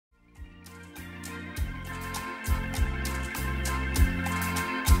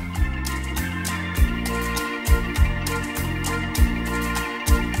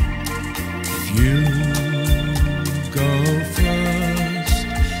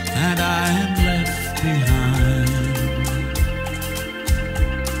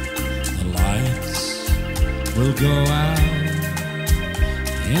go out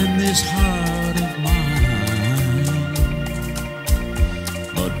in this heart of mine.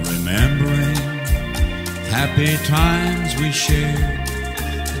 But remembering happy times we shared,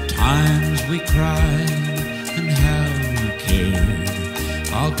 the times we cried and how we cared,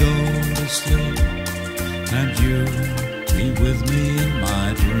 I'll go to sleep and you'll be with me in my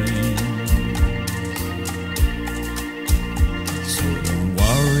dreams. So don't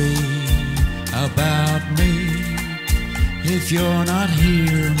worry about me if you're not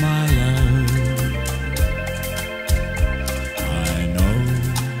here, my love. I know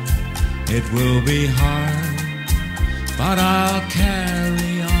it will be hard, but I'll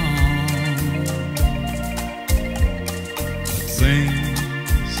carry on. But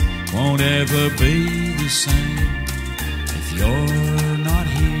things won't ever be the same if you're not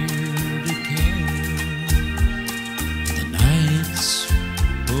here to care. The nights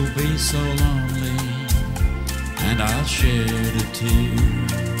will be so lonely, and I'll shed a tear.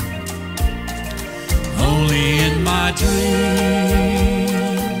 Only in my dream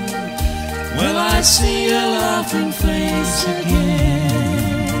will I see your laughing face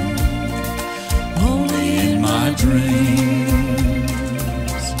again. Only in my dreams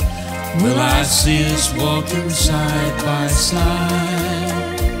will I see us walking side by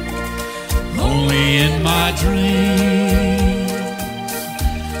side. Only in my dreams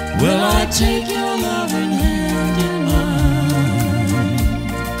will I take your loving hand in mine.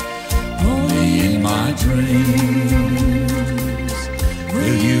 Only in my dreams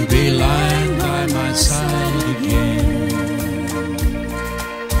will you be lying by my side again.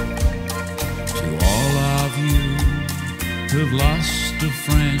 To all of you who've lost a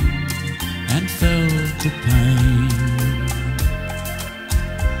friend and felt the pain,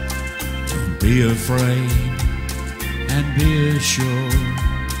 don't be afraid and be assured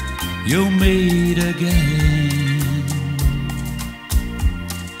you'll meet again.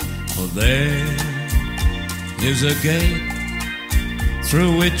 For there is a gate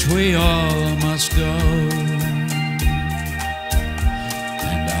through which we all must go,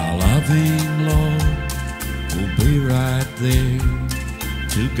 and our loving Lord will be right there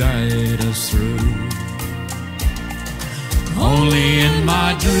to guide us through. Only in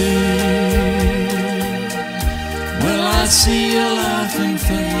my dream will I see your laughing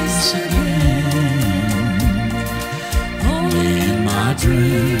face again. Only in my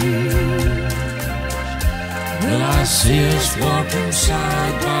dreams will I see us walking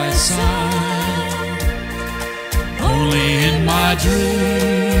side by side. Only in my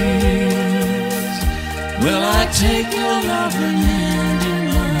dreams will I take your loving hand in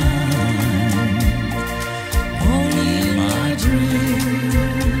mine. Only in my dreams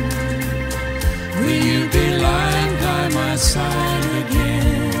will you be lying by my side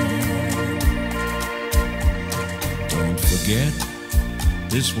again. Don't forget,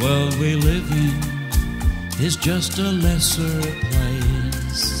 this world we live in is just a lesser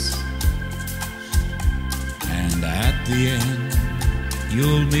place, and at the end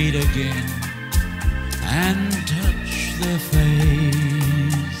you'll meet again and touch their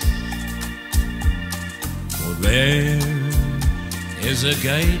face. For there is a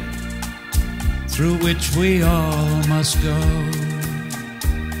gate through which we all must go,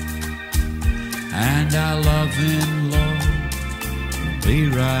 and our loving Lord will be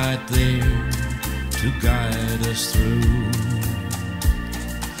right there to guide us through.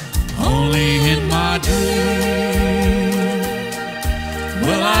 Only in my dream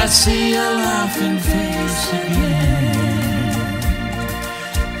will I see your laughing face again.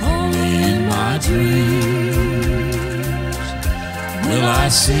 Only in my dreams will I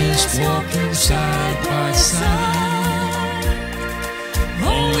see us walking side by side.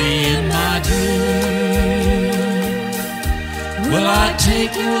 Only in my dreams will I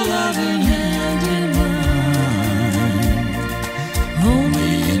take your loving hand